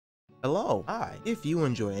Hello, hi. If you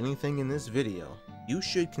enjoy anything in this video, you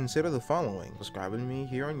should consider the following: subscribing to me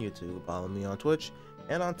here on YouTube, follow me on Twitch,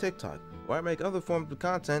 and on TikTok, where I make other forms of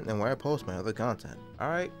content and where I post my other content.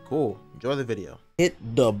 Alright, cool. Enjoy the video. Hit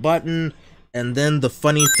the button, and then the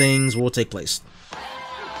funny things will take place.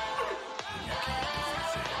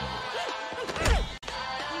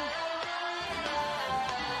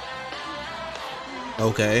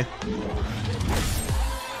 Okay.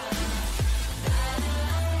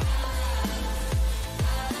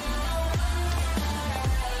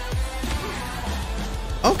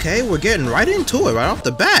 Okay, we're getting right into it right off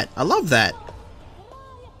the bat. I love that.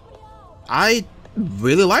 I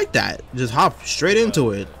really like that. Just hop straight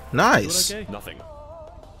into it. Nice. Okay? Nothing.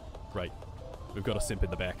 Right. We've got a simp in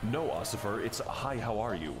the back. No, Ossifer, it's hi, how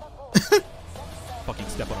are you? Fucking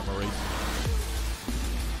step on him, Maurice.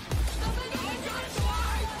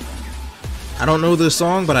 I don't know this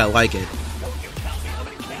song, but I like it.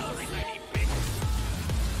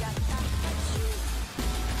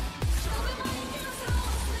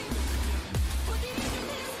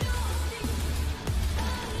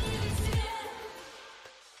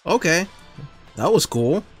 Okay, that was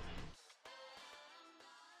cool.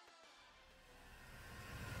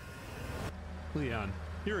 Leon,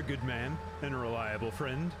 you're a good man and a reliable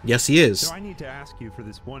friend. Yes, he is. So I need to ask you for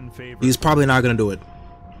this one favor. He's probably not gonna do it.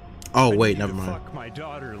 Oh, wait, never mind. Fuck my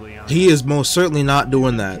daughter, Leon. He is most certainly not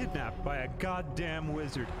doing that. Kidnapped by a goddamn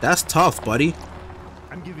wizard. That's tough, buddy.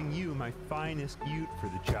 I'm giving you my finest ute for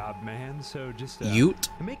the job, man. So just Ute?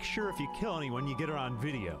 make sure if you kill anyone, you get it on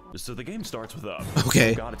video. So the game starts with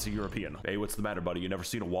Okay. Oh God, it's a European. Hey, what's the matter, buddy? You never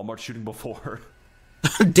seen a Walmart shooting before?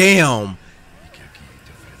 Damn.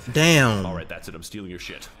 Damn. Alright, that's it. I'm stealing your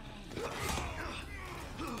shit.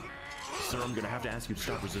 Sir, I'm gonna have to ask you to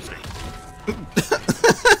stop resisting.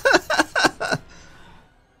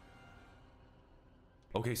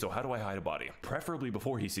 Okay, so how do I hide a body? Preferably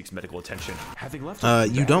before he seeks medical attention. Having left a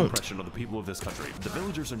you bad don't. impression of the people of this country, the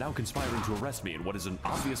villagers are now conspiring to arrest me in what is an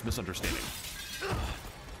obvious misunderstanding.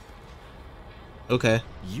 Okay.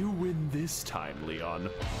 You win this time, Leon.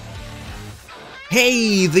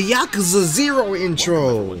 Hey, the Yakuza 0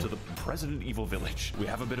 intro. Welcome to the President Evil Village. We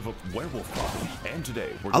have a bit of a werewolf problem, and today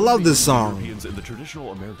we're I love this song. Europeans in the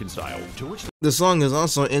traditional American style, to which The song is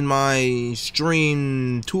also in my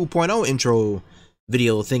stream 2.0 intro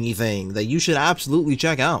video thingy thing that you should absolutely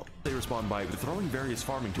check out. they respond by throwing various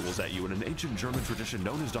farming tools at you in an ancient German tradition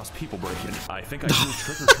known as Das People Breaking. I think I hear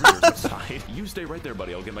trick-or-treaters outside. You stay right there,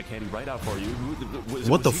 buddy. I'll get my candy right out for you.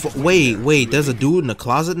 What the fuck? Wait, there's a dude in the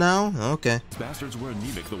closet now? Okay. These bastards were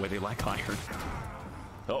anemic the way they lack iron.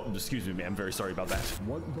 Oh, excuse me, ma'am. Very sorry about that.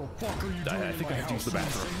 What the fuck are you doing? I think I have to use the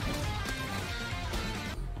bathroom.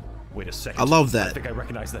 Wait a second. I love that. I think I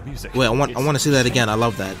recognize that music. Wait, I want to see that again. I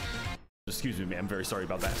love that. Excuse me, ma'am. Very sorry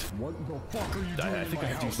about that. What the fuck are you doing? I think I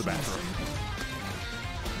have to use the bathroom.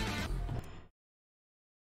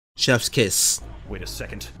 Chef's kiss. Wait a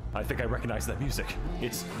second. I think I recognize that music.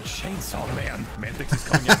 It's Chainsaw Man. Man thinks he's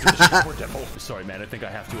coming after the shower devil. Sorry, man. I think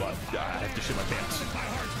I have to shit my pants.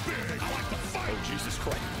 Oh, Jesus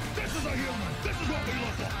Christ. This is a human. This is what we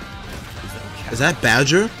look like. Is that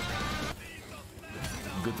Badger?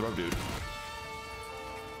 Good throw, dude.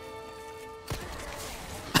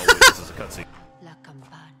 Oh, wait, this is a cutscene. La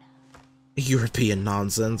campana. European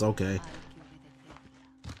nonsense. Okay.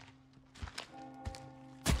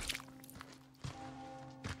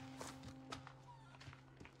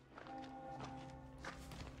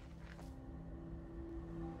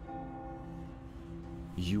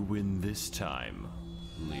 You win this time,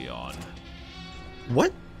 Leon.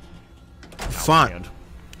 What Now font hand.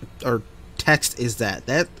 or text is that?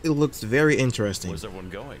 That it looks very interesting. Where's everyone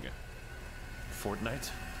going?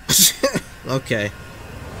 Fortnite? Okay.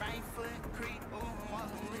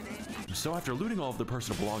 So after looting all of their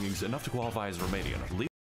personal belongings, enough to qualify as Romanian,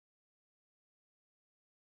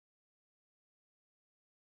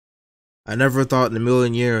 I never thought in a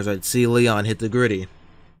million years I'd see Leon hit the gritty.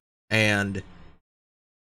 And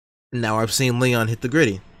now I've seen Leon hit the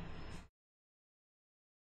gritty.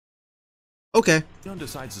 Okay. Leon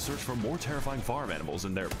decides to search for more terrifying farm animals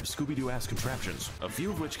and their Scooby-Doo-ass contraptions, a few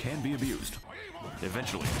of which can be abused.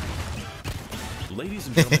 Eventually. Ladies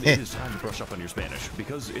and gentlemen, it is time to brush up on your Spanish,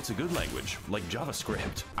 because it's a good language, like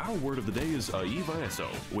JavaScript. Our word of the day is iba eso,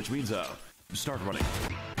 which means, start running.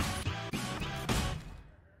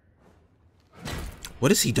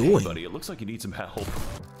 What is he Hey, doing? buddy, it looks like you need some help.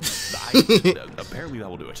 Apparently that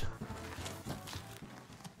will do it.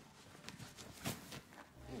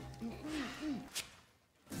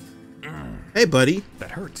 Hey, buddy.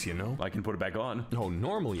 That hurts, you know. I can put it back on. Oh,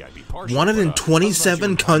 normally I'd be partial. Wanted in but, 27 I'll bet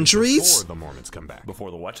you countries? before the Mormons come back.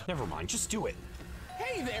 Before the what? Never mind, just do it.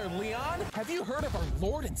 Hey there, Leon! Have you heard of our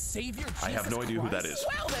Lord and Savior, Jesus I have no idea who that Christ? is.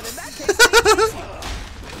 Well then, in that case, I introduce you.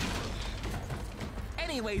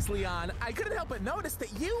 Anyways, Leon, I couldn't help but notice that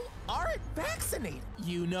you aren't vaccinated.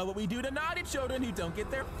 You know what we do to naughty children who don't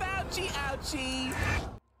get their Fauci ouchie.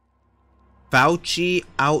 Fauci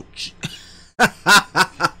ouch.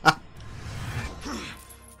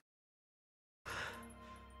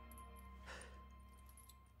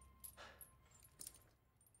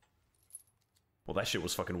 Well, that shit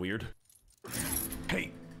was fucking weird.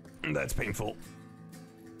 Hey, that's painful.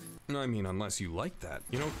 I mean, unless you like that.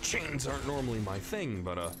 You know, chains aren't normally my thing,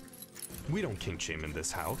 but, we don't kink shame in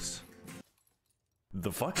this house.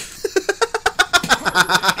 The fuck?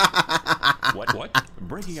 What?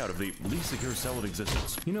 Breaking out of the least secure cell in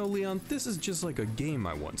existence. You know, Leon, this is just like a game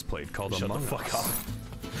I once played called Shut Among the fuck Us. up.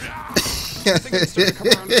 I think I'm starting to come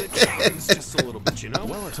around to the chains just a little bit, you know?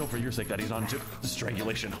 Well, let's hope for your sake that he's on to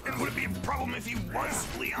strangulation. Would it be a problem if he was,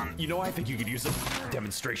 Leon? You know, I think you could use a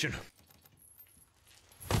demonstration.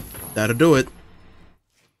 That'll do it.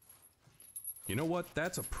 You know what?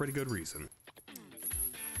 That's a pretty good reason.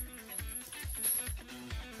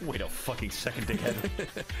 Wait a fucking second, dickhead.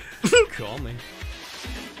 Call me.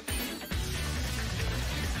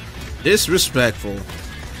 Disrespectful.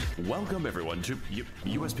 Welcome, everyone, to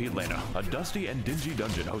USP Atlanta, a dusty and dingy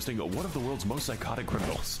dungeon hosting one of the world's most psychotic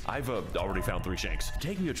criminals. I've already found 3 shanks.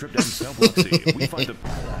 Taking a trip down Cell Block C, we find the...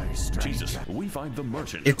 Jesus, we find the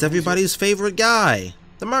merchant. It's everybody's favorite guy,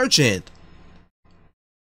 the merchant.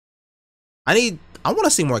 I want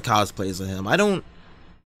to see more cosplays of him. I don't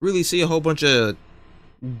really see a whole bunch of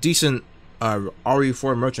decent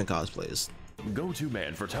RE4 merchant cosplays. Go-to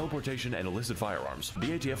man for teleportation and illicit firearms.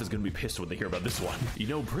 The ATF is gonna be pissed when they hear about this one. You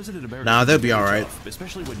know, prison in America... Nah, they'll be alright.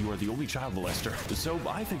 Especially when you are the only child molester. So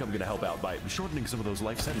I think I'm gonna help out by shortening some of those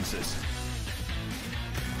life sentences.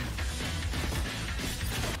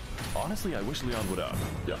 Honestly, I wish Leon would,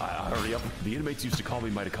 hurry up. The inmates used to call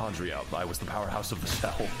me mitochondria. I was the powerhouse of the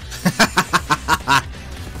cell.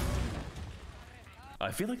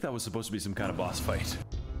 I feel like that was supposed to be some kind of boss fight.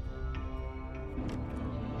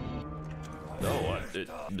 Oh,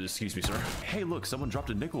 excuse me, sir. Hey, look, someone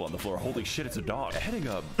dropped a nickel on the floor. Holy shit, it's a dog. Heading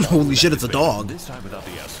up. Holy shit, it's a dog. This time without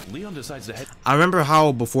the S. Leon decides to head. I remember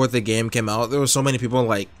how before the game came out, there were so many people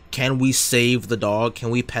like, can we save the dog?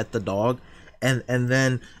 Can we pet the dog? And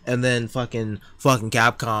then fucking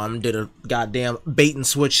Capcom did a goddamn bait and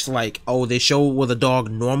switch, like, oh, they show where the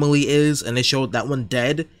dog normally is, and they showed that one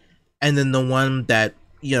dead, and then the one that,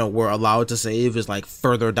 you know, we're allowed to save is like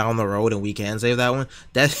further down the road, and we can save that one.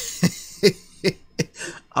 That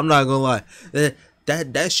I'm not gonna lie,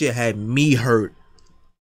 that shit had me hurt.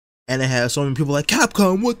 And it had so many people like,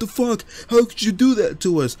 Capcom, what the fuck? How could you do that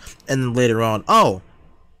to us? And then later on, oh,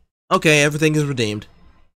 okay, everything is redeemed.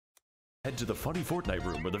 Head to the funny Fortnite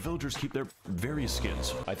room where the villagers keep their various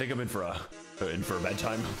skins. I think I'm in for a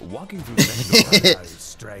bedtime. Walking through the next door.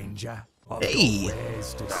 Stranger. Hey,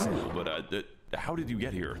 Cool, but how did you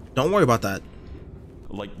get here? don't worry about that.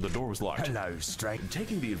 Like, the door was locked. Hello, stranger.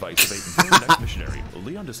 Taking the advice of a very nice missionary,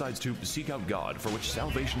 Leon decides to seek out God, for which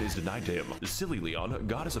salvation is denied to him. Silly Leon,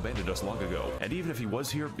 God has abandoned us long ago, and even if he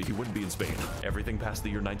was here, he wouldn't be in Spain. Everything past the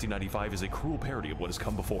year 1995 is a cruel parody of what has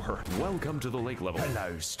come before her. Welcome to the lake level.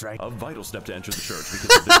 Hello, stranger. A vital step to enter the church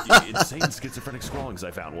because of the insane schizophrenic scrawlings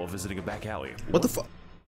I found while visiting a back alley. What the fuck?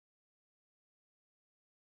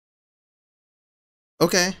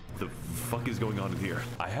 Okay. The fuck is going on in here?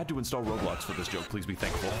 I had to install Roblox for this joke, please be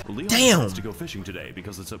thankful. Leon Damn. decides to go fishing today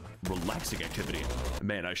because it's a relaxing activity.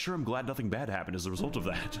 Man, I sure am glad nothing bad happened as a result of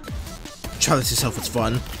that. Try this yourself, it's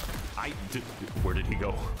fun. Where did he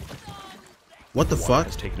go? What the fuck?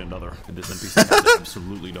 Has taken another. This NPC has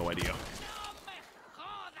absolutely no idea.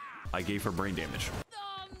 I gave her brain damage.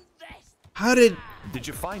 How did... Did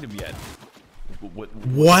you find him yet?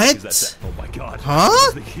 What? Is that? Oh my god. Huh?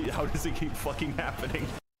 How does it keep fucking happening?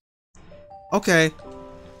 Okay.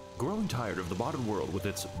 Growing tired of the modern world with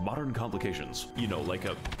its modern complications, you know, like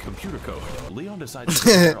a computer code, Leon decides to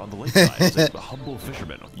retire on the lakeside as a humble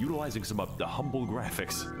fisherman, utilizing some of the humble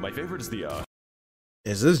graphics. My favorite is the,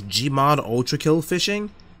 Is this Gmod Ultra Kill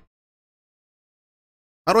fishing?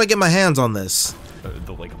 How do I get my hands on this?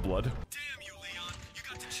 the lake of blood. Damn you, Leon. You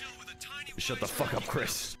got to chill with a tiny... Shut the fuck up,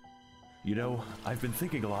 Chris. You know, I've been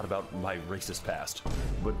thinking a lot about my racist past,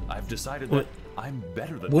 but I've decided that I'm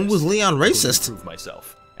better than When this. was Leon I'm going to racist? improve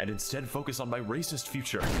myself, and instead focus on my racist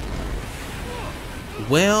future.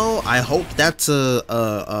 Well, I hope that's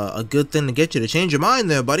a good thing to get you to change your mind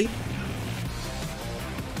there, buddy.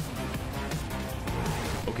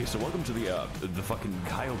 So welcome to the fucking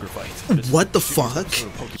Kyogre fight. This What the is a fuck? episode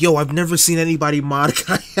of Pokemon. Yo, I've never seen anybody mod.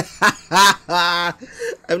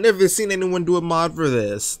 I've never seen anyone do a mod for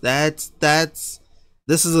this. This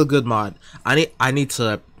is a good mod. I need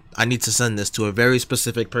to send this to a very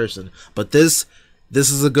specific person. But this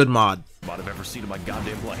is a good mod. I've ever seen in my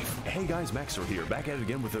goddamn life. Hey guys, Maxor here, back at it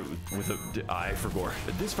again with a I forgot.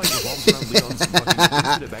 This fight revolves around Leon's fucking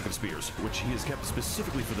infinite bag of spears, which he has kept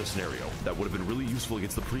specifically for this scenario. That would have been really useful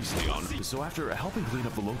against the priest Leon. So after helping clean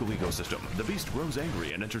up the local ecosystem, the beast grows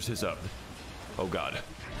angry and enters his oh god.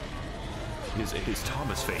 His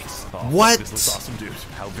Thomas face. Oh, What? This looks awesome, dude.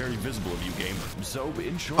 How very visible of you, game. So,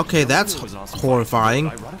 in short, Okay, that's was an awesome horrifying.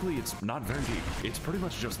 fight, but ironically, it's not very deep. It's pretty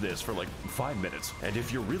much just this for like 5 minutes. And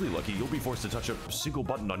if you're really lucky, you'll be forced to touch a single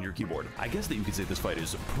button on your keyboard. I guess that you could say this fight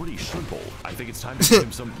is pretty simple. I think it's time to give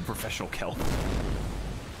him some professional kelp.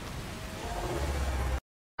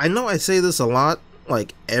 I know I say this a lot,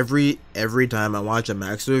 like every time I watch a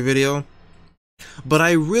Maxor video, but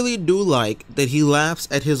I really do like that he laughs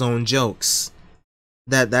at his own jokes.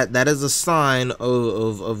 That is a sign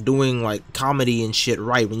of doing like comedy and shit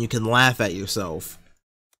right, when you can laugh at yourself.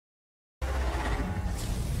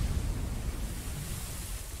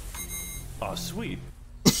 Oh, sweet.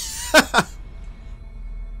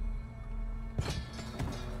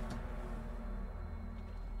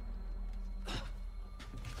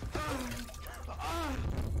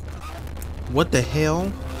 What the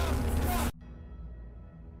hell?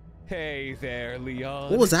 Hey there,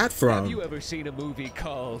 Leon. What was that from? Have you ever seen a movie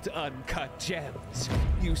called Uncut Gems?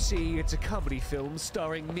 You see, it's a comedy film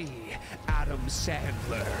starring me, Adam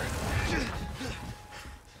Sandler.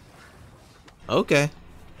 Okay.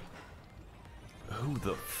 Who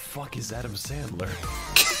the fuck is Adam Sandler?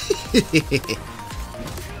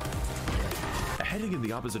 Heading in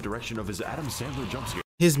the opposite direction of his Adam Sandler jumpscare.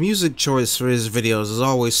 His music choice for his videos is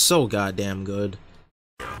always so goddamn good.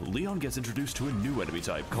 Leon gets introduced to a new enemy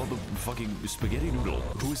type called the fucking Spaghetti Noodle,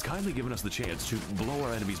 who has kindly given us the chance to blow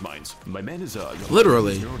our enemies' minds. My man is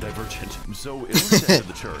literally neurodivergent, so in order to enter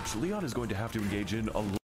the church, Leon is going to have to engage in a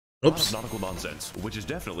lot of nautical nonsense, which is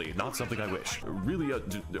definitely not something I wish. Really,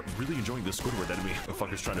 really enjoying the Squidward enemy. The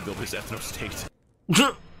fucker's trying to build his ethno-state.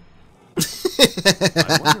 I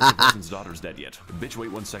wonder if the person's daughter's dead yet. Bitch,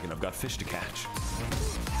 wait 1 second, I've got fish to catch.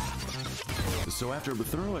 So after a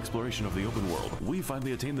thorough exploration of the open world, we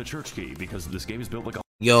finally attain the church key, because this game is built like a—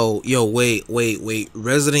 Yo, wait.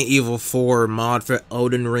 Resident Evil 4 mod for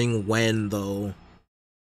Elden Ring when, though?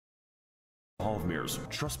 Hall of Mirrors.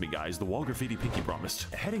 Trust me, guys, the wall graffiti Pinky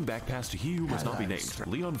promised. Heading back past He Who Must Not Be Named,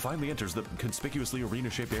 Leon finally enters the conspicuously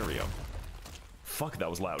arena-shaped area. Fuck, that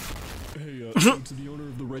was loud. Hey, to the owner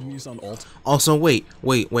of the red Nissan Alt. Also, wait,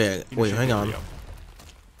 hang on.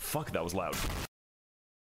 Fuck, that was loud.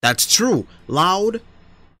 That's true. Loud,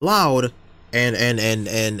 and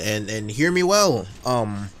hear me well.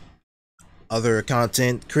 Other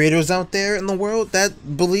content creators out there in the world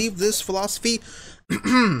that believe this philosophy.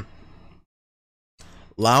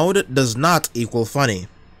 Loud does not equal funny.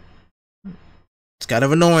 It's kind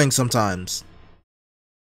of annoying sometimes.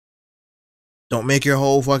 Don't make your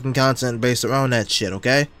whole fucking content based around that shit,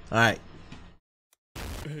 okay? Alright.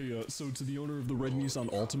 Hey, so to the owner of the red Nissan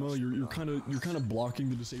Altima, you're kind of blocking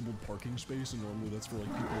the disabled parking space, and normally that's for like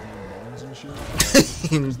people with no bones and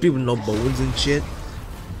shit. People with no bones and shit.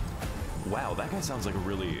 Wow, that guy sounds like a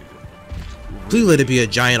really Please let it be a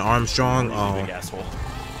giant Armstrong. big asshole.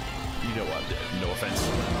 You know what? No offense.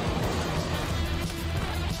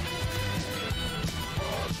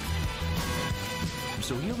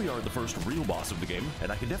 So here we are at the first real boss of the game,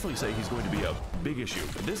 and I can definitely say he's going to be a big issue.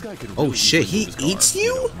 This guy could really shit, easily he move his car, eats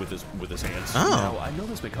you? know, with his hands. Oh. Now, I know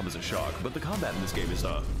this may come as a shock, but the combat in this game is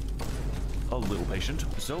a little patient.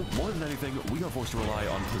 So more than anything, we are forced to rely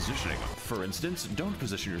on positioning. For instance, don't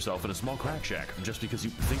position yourself in a small crack shack just because you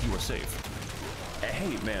think you are safe.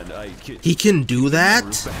 Hey man, he can do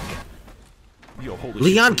that? Yo, holy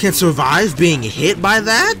Leon shit, can survive being hit by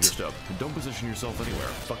that? Don't position yourself anywhere.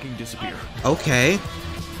 Fucking disappear. Okay.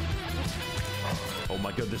 Oh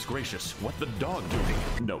my goodness gracious, what the dog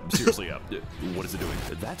doing? No, seriously, what is it doing?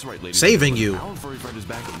 That's right, ladies. Saving you. Our furry friend is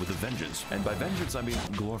back with a vengeance. And by vengeance, I mean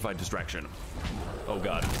glorified distraction. Oh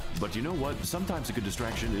god. But you know what? Sometimes a good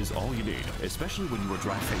distraction is all you need, especially when you are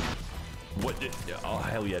driving. What? Oh,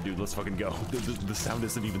 hell yeah, dude, let's fucking go. The sound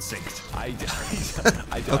isn't even synced. I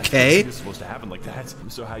okay. It's supposed to happen like that.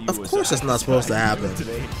 So how you Of course it's not supposed to happen.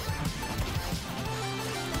 Today?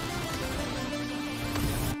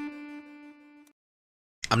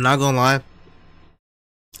 I'm not gonna lie.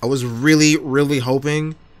 I was really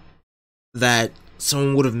hoping that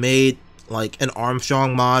someone would have made like an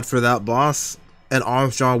Armstrong mod for that boss. and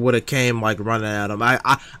Armstrong would have came like running at him.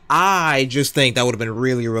 I just think that would have been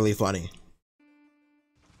really, really funny.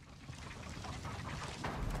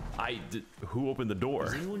 Who opened the door?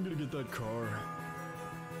 Is anyone gonna get that car?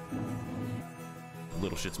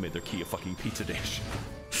 Little shits made their key a fucking pizza dish.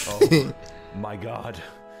 Oh my god.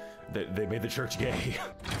 They made the church gay.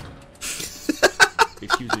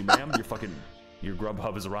 Excuse me, ma'am, your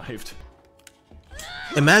Grubhub has arrived.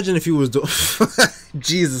 Imagine if he was doing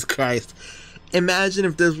Jesus Christ. Imagine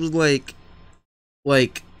if this was like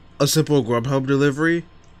a simple Grubhub delivery,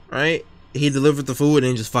 right? He delivered the food and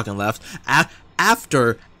then just fucking left.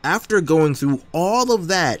 After going through all of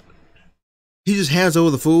that, he just hands over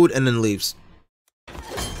the food and then leaves.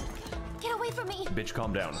 Get away from me! Bitch,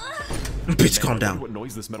 calm down. Bitch, Man, calm I down. wonder what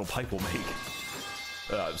noise this metal pipe will make.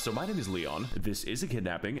 So my name is Leon. This is a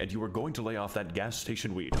kidnapping, and you are going to lay off that gas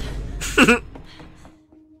station weed.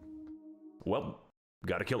 Well,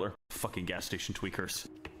 gotta kill her. Fucking gas station tweakers.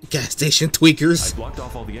 Gas station tweakers. I blocked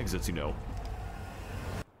off all the exits, you know.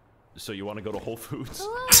 So you want to go to Whole Foods? Who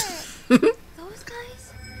are those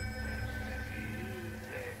guys?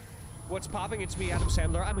 What's popping? It's me, Adam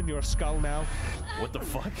Sandler. I'm in your skull now. What the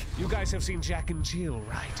fuck? You guys have seen Jack and Jill,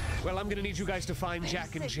 right? Well, I'm gonna need you guys to find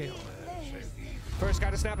Jack and Jill. First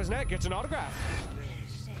guy to snap his neck gets an autograph.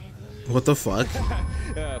 What the fuck?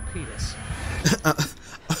 Penis.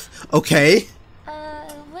 Okay.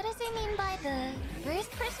 What does he mean by the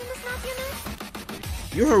first person to snap your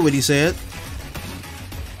neck? You heard what he said.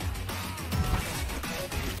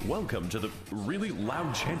 Welcome to the really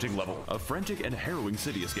loud chanting level, a frantic and harrowing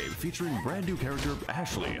city escape featuring brand new character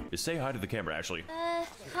Ashley. Say hi to the camera, Ashley.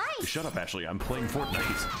 Hi. Shut up, Ashley. I'm playing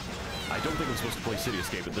Fortnite. I don't think I'm supposed to play City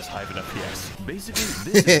Escape at this high of an FPS.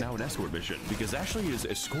 Basically, this is now an escort mission because Ashley is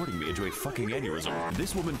escorting me into a fucking aneurysm.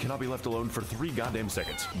 This woman cannot be left alone for 3 goddamn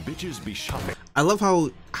seconds. Bitches be shopping. I love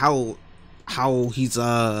how he's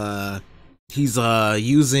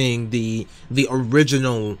using the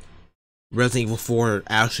original Resident Evil 4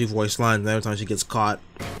 Ashley voice lines every time she gets caught.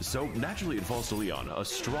 So naturally it falls to Leon, a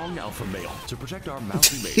strong alpha male, to protect our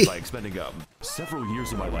mousy mate by expending several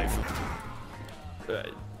years of my life.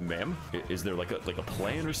 Ma'am, is there like a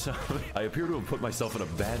plan or something? I appear to have put myself in a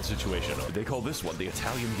bad situation. They call this one the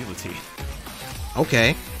Italian guillotine.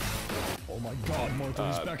 Okay. Oh my god, Martha,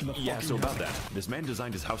 he's back in the Yeah, fucking so about that. This man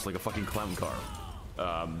designed his house like a fucking clown car.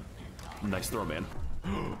 Nice throw, man.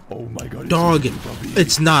 Oh my god. Dog,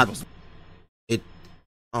 it's not.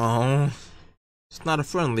 Oh, it's not a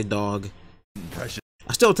friendly dog. Precious.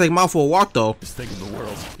 I still take him out for a walk though. Thing in the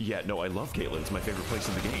world. Yeah, no, I love Caitlin. It's my favorite place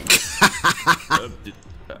in the game.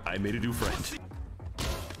 I made a new friend.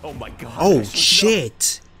 Oh my god. Oh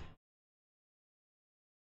shit.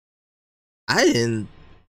 I didn't.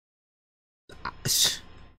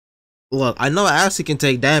 Look, I know Ashley can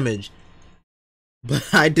take damage,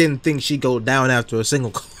 but I didn't think she'd go down after a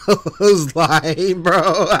single clothesline,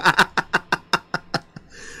 bro.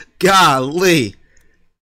 Golly.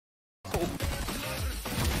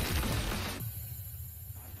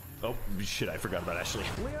 Oh shit, I forgot about Ashley.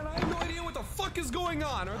 Leon, I have no idea what the fuck is going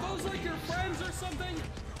on. Are those like your friends or something?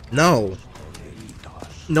 No.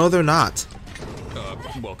 No, they're not.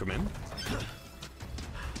 Welcome in.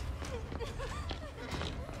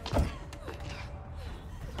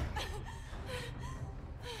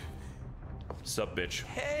 Sup, bitch.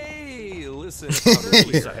 Hey, listen.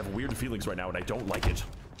 Please, I have weird feelings right now and I don't like it.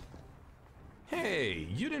 Hey,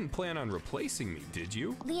 you didn't plan on replacing me, did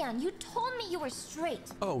you? Leon, you told me you were straight.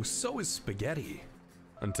 Oh, so is spaghetti.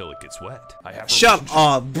 Until it gets wet. I have Shut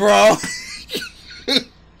up, bro.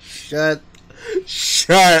 Shut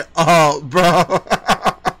up, bro.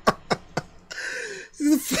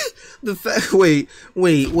 The fact, wait.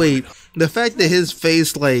 The fact that his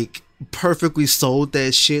face like perfectly sold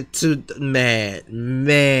that shit to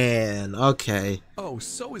man. Okay. Oh,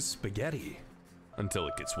 so is spaghetti. Until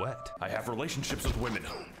it gets wet. I have relationships with women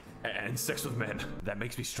and sex with men. That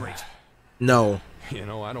makes me straight. No. You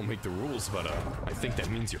know, I don't make the rules, but I think that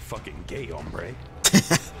means you're fucking gay, hombre.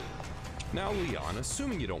 Now, Leon,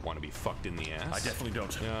 assuming you don't want to be fucked in the ass. I definitely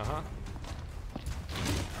don't. Uh-huh.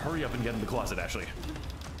 Hurry up and get in the closet, Ashley.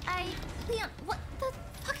 Leon, what the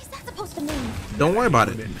fuck is that supposed to mean? Don't worry about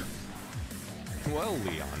it. Well,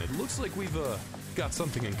 Leon, it looks like we've got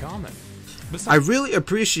something in common. I really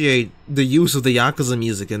appreciate the use of the Yakuza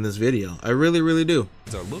music in this video. I really, really do.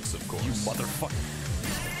 Besides our looks, of course. You motherfucker.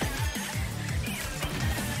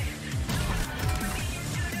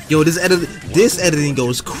 Yo, this editing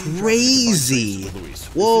goes crazy.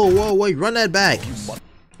 Whoa, wait, run that back.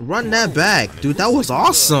 Run that back, dude. That was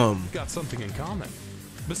awesome. Got something in common.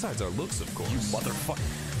 Besides our looks, of course. You motherfucker.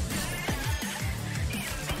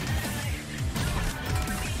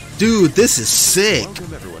 Dude, this is sick.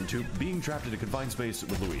 Welcome everyone to Being Trapped in a Confined Space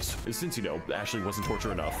with Luis. Since you know, Ashley wasn't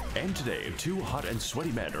torture enough, and today, two hot and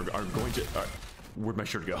sweaty men are going to... where'd my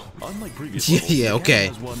shirt go? Unlike previous levels, yeah, okay.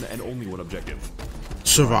 has one and only one objective.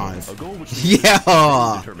 Survive. A goal which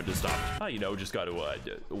yeah. Determined to stop. You know, just got to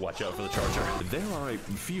watch out for the charger. There are a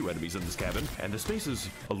few enemies in this cabin, and the space is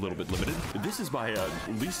a little bit limited. This is my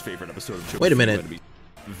least favorite episode of Wait a minute. Enemies.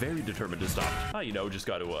 Very determined to stop. You know, just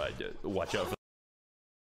got to watch out for...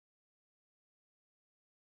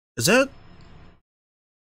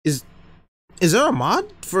 Is there a mod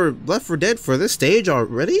for Left 4 Dead for this stage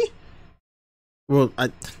already? Well,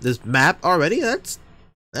 this map already? That's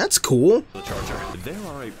cool. The charger. There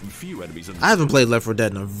are a few enemies in I haven't played Left 4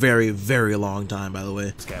 Dead in a very, very long time, by the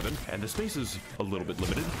way. this cabin, and the space is a little bit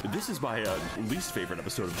limited. This is my least favorite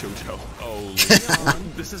episode of JoJo. Oh,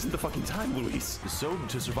 Leon, this isn't the fucking time, Luis. So,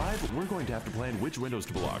 to survive, we're going to have to plan which windows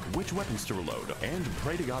to block, which weapons to reload, and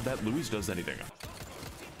pray to God that Luis does anything.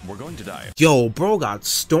 We're going to die. Yo, bro got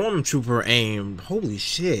Stormtrooper aimed. Holy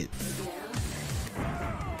shit.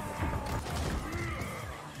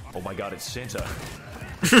 Oh my God, it's Santa.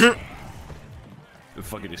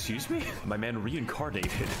 Fucking excuse me? My man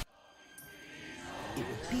reincarnated. It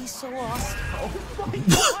would be so awesome. Oh my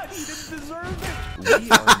God, he didn't deserve it. We are in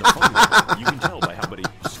the fun level. You can tell by how many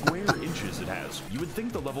square inches it has. You would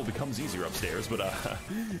think the level becomes easier upstairs, but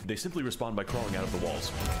they simply respond by crawling out of the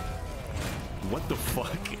walls. What the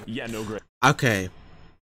fuck? Yeah, no great. Okay.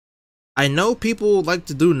 I know people like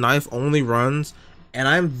to do knife-only runs, and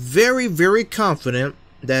I'm very, very confident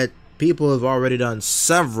that people have already done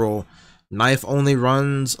several knife-only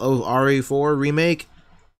runs of RE4 Remake.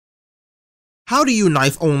 How do you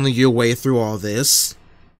knife-only your way through all this?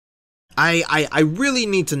 I really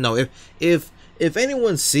need to know. If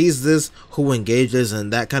anyone sees this who engages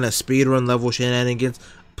in that kind of speedrun level shenanigans,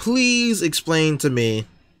 please explain to me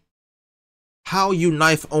how you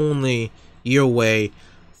knife-only your way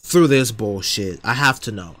through this bullshit. I have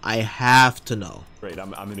to know. I have to know. Great,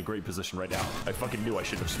 I'm in a great position right now. I fucking knew I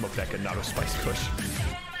should have smoked that Ganado Spice Kush.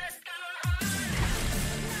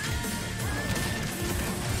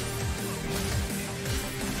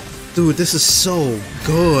 Dude, this is so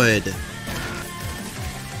good.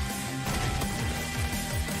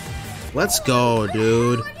 Let's go,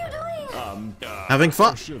 dude. Having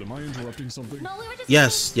fun? Oh shit, am I interrupting something? No, we were just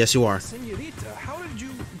Yes, yes you are. Senorita, how did you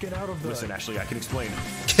get out of the... Listen, Ashley, I can explain.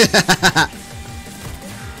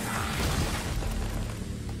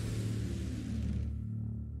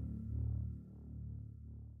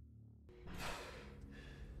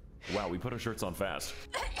 Wow, we put our shirts on fast.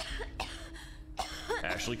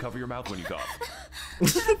 Ashley, cover your mouth when you cough.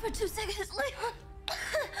 for 2 seconds, Leon.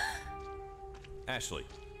 Ashley,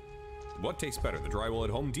 what tastes better, the drywall at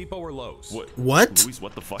Home Depot or Lowe's? What? Luis,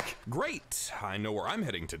 what the fuck? Great! I know where I'm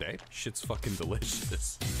heading today. Shit's fucking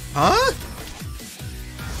delicious. Huh?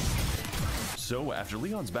 So, after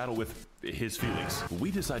Leon's battle with his feelings,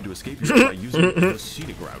 we decide to escape here by using the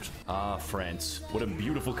scenic route. Ah, France. What a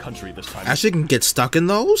beautiful country this time. Ashley can get stuck in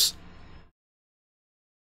those?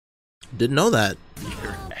 Didn't know that.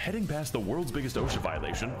 Here, heading past the world's biggest OSHA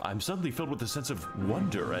violation, I'm suddenly filled with a sense of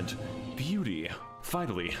wonder and beauty.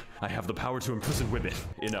 Finally, I have the power to imprison women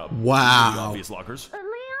in a Wow. really obvious lockers. Leon,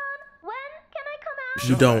 when can I come out?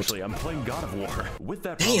 You don't. Actually, I'm playing God of War. With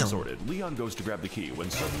that Damn. problem sorted, Leon goes to grab the key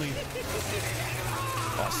when suddenly...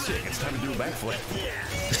 Oh, sick, it's time to do a backflip.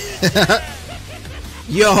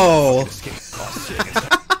 Yo. Escape. Oh, sick, it's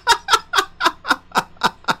time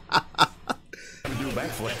to do a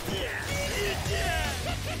backflip.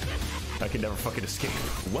 I can never fucking escape.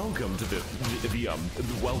 Welcome to the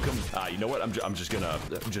welcome. You know what? I'm just going to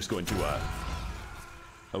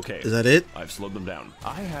okay. Is that it? I've slowed them down.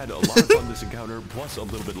 I had a lot of fun this encounter, plus a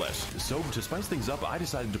little bit less. So to spice things up, I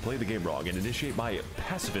decided to play the game wrong and initiate my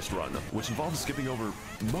pacifist run, which involves skipping over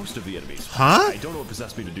most of the enemies. Huh? I don't know what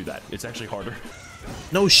possessed me to do that. It's actually harder.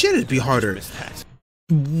 No shit, it'd be harder. Missed that.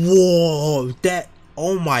 Whoa, that,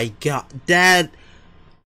 oh my god, that,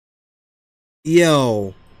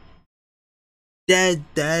 yo, that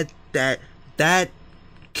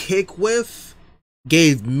kick whiff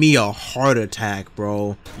gave me a heart attack,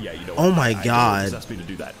 bro. Yeah, you know. Oh my I don't know what god. possessed me to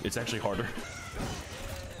do that. It's actually harder.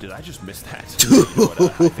 Did I just miss that? Dude. You know what, I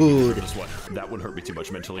think I this one. That one hurt me too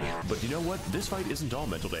much mentally. But you know what? This fight isn't all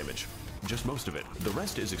mental damage. Just most of it. The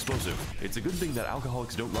rest is explosive. It's a good thing that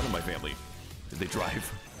alcoholics don't run in my family. They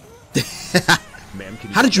drive. Ma'am, can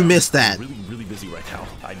you How did you calm miss down? that? I'm really busy right now.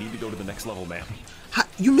 I need to go to the next level, ma'am.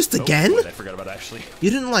 You missed again? Oh, I forgot about Ashley.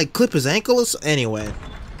 You didn't like clip his ankles? Anyway.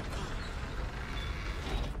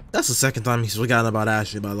 That's the second time he's forgotten about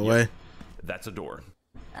Ashley, by the way. That's a door.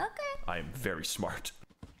 Okay. I am very smart.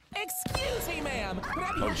 Excuse me, ma'am.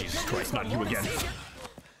 Oh, Jesus Christ, not you again.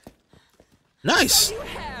 Nice. You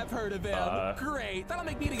have heard of him. Great. That'll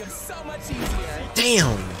make meeting him so much easier.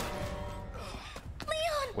 Damn.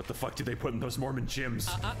 Leon! What the fuck did they put in those Mormon gyms?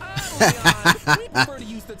 Leon, we prefer to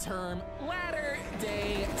use the term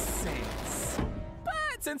Latter-day Saints. But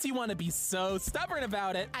since you want to be so stubborn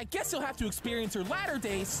about it, I guess you'll have to experience your latter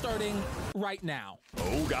days starting right now.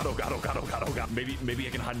 Oh god, oh god, oh god, oh god, oh god. Maybe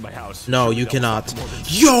I can hide in my house. No, you cannot.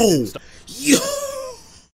 Yo! Yo!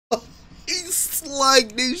 He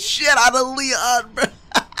slugged the shit out of Leon, bro.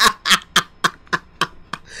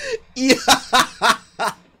 Yo!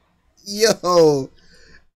 Yo!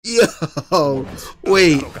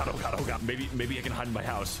 Wait. Oh god, oh god, oh god. Maybe I can hide in my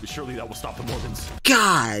house. Surely that will stop the Mormons.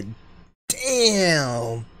 God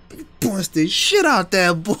damn! He punched the shit out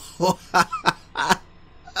that boy.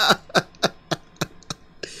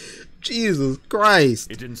 Jesus Christ!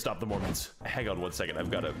 It didn't stop the Mormons. Hang on 1 second.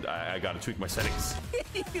 I gotta tweak my settings.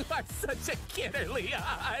 You are such a kidder, Leon.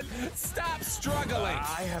 Stop struggling.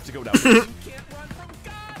 I have to go now. You can't run from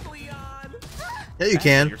God, Leon. Yeah, you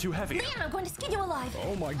can. You're too heavy. Leon, I'm going to skin you alive.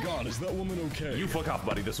 Oh my god, is that woman okay? You fuck off,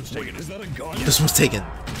 buddy. This one's taken. Is that a gun? This one's taken.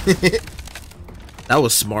 That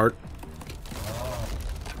was smart.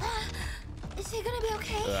 Is he gonna be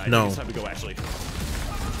okay? I No. think it's time to go, Ashley.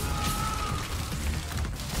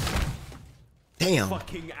 Damn.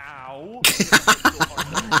 Fucking ow.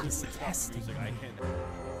 This testing.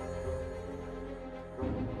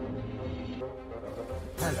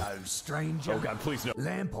 Hello, stranger. Oh god, please no.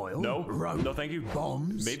 Lamp oil. No. Rope. No, thank you.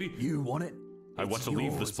 Bombs. Maybe. You want it? I want to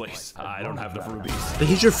leave this place. I don't have enough rubies. But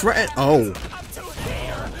he's your friend. Oh. Up to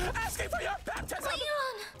here, asking for your baptism.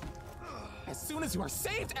 Leon! As soon as you are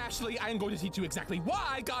saved, Ashley, I am going to teach you exactly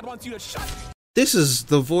why God wants you to shut. This is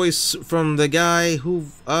the voice from the guy who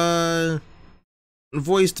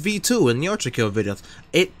voiced V2 in the Ultra Kill videos.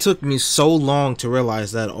 It took me so long to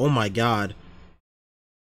realize that. Oh my god.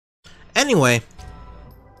 Anyway.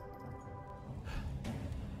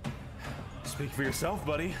 Speak for yourself,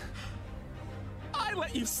 buddy. I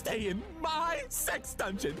let you stay in my sex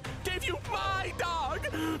dungeon, gave you my dog,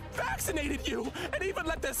 vaccinated you, and even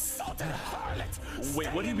let this salted harlot. Wait,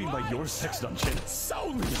 what do you mean by your sex dungeon? So,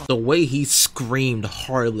 Leon. The way he screamed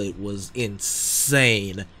harlot was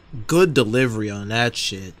insane. Good delivery on that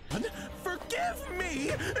shit. Forgive me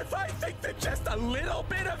if I think that just a little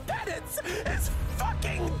bit of penance is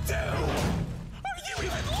fucking due. Are you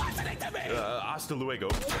even listening to me? Hasta luego.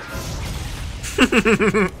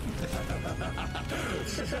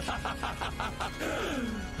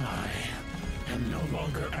 I am no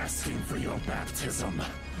longer asking for your baptism.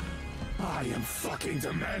 I am fucking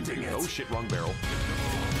demanding it. Oh shit, wrong barrel.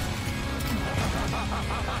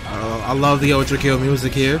 I love the Ultra Kill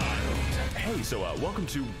music here. Hey, so welcome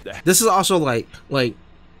to. This is also like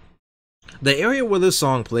the area where this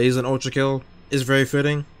song plays in Ultra Kill is very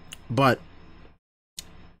fitting, but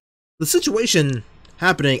the situation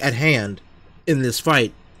happening at hand in this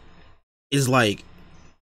fight is like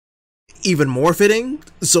even more fitting.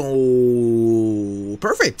 So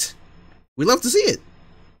perfect. We love to see it.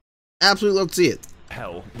 Absolutely love to see it.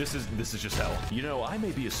 Hell, this is just hell. You know, I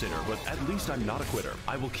may be a sinner, but at least I'm not a quitter.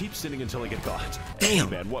 I will keep sinning until I get caught. Damn.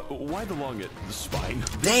 Hey, man, why the long spine?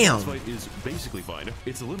 Damn. This fight is basically fine.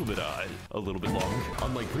 It's a little bit long.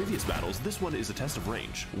 Unlike previous battles, this one is a test of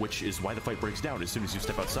range, which is why the fight breaks down as soon as you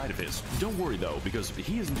step outside of his. Don't worry though, because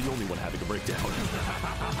he isn't the only one having a breakdown.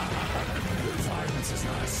 Violence is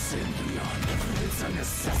not a sin, Leon. It's a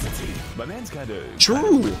necessity. My man's kinda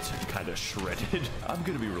kinda shredded. I'm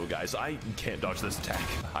gonna be real, guys. I can't dodge this attack.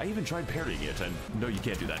 I even tried parrying it, and no, you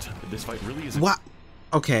can't do that. This fight really isn't. What?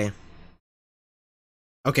 Okay.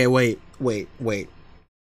 Okay, wait.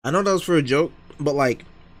 I know that was for a joke, but like,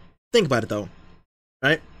 think about it though,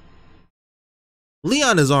 right?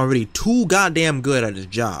 Leon is already too goddamn good at his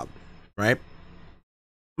job, right?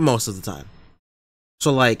 Most of the time.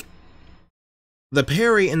 So like, the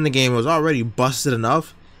parry in the game was already busted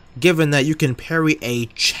enough, given that you can parry a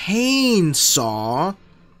chainsaw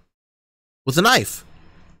with a knife.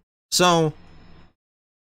 So,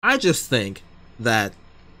 I just think that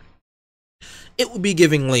it would be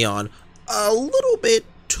giving Leon a little bit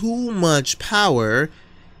too much power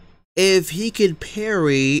if he could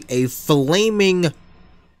parry a flaming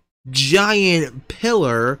giant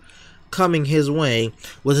pillar coming his way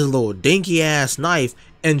with his little dinky ass knife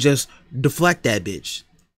and just deflect that bitch.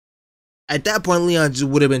 At that point, Leon just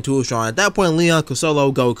would have been too strong. At that point, Leon could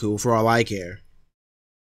solo Goku for all I care.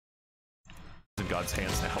 In God's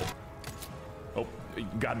hands now. Oh,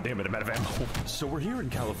 God damn it, I'm out of ammo. So we're here in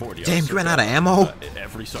California. Damn, so, you ran out of ammo?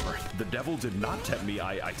 Every summer. The devil did not tempt me.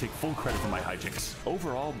 I take full credit for my hijinks.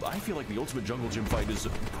 Overall, I feel like the ultimate jungle gym fight is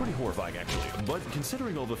pretty horrifying, actually. But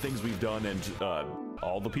considering all the things we've done and,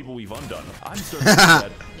 all the people we've undone, I'm starting to think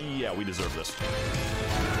that, yeah, we deserve this.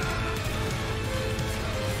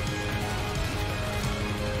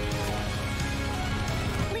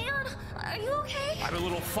 Leon, are you okay? I'm a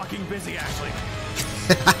little fucking busy, Ashley.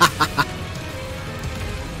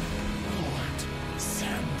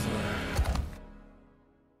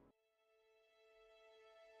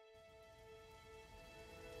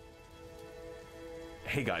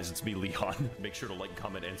 Hey guys, it's me, Leon. Make sure to like,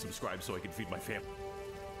 comment, and subscribe so I can feed my family.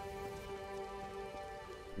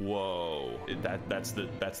 Whoa, that's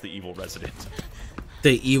the evil resident.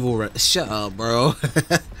 The evil shut up, bro.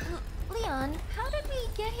 Leon, how did we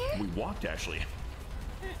get here? We walked, Ashley.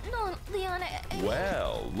 No, Leon, I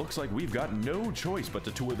Well, looks like we've got no choice but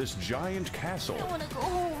to tour this giant castle. don't want to go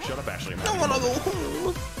home. Shut up, Ashley. I wanna go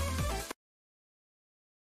home.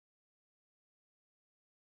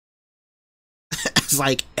 It's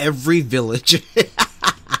like every village.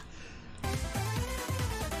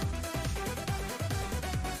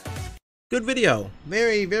 Good video.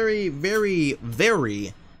 Very, very, very,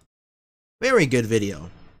 very, very good video.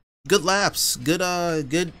 Good laps. Good,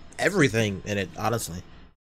 good everything in it, honestly.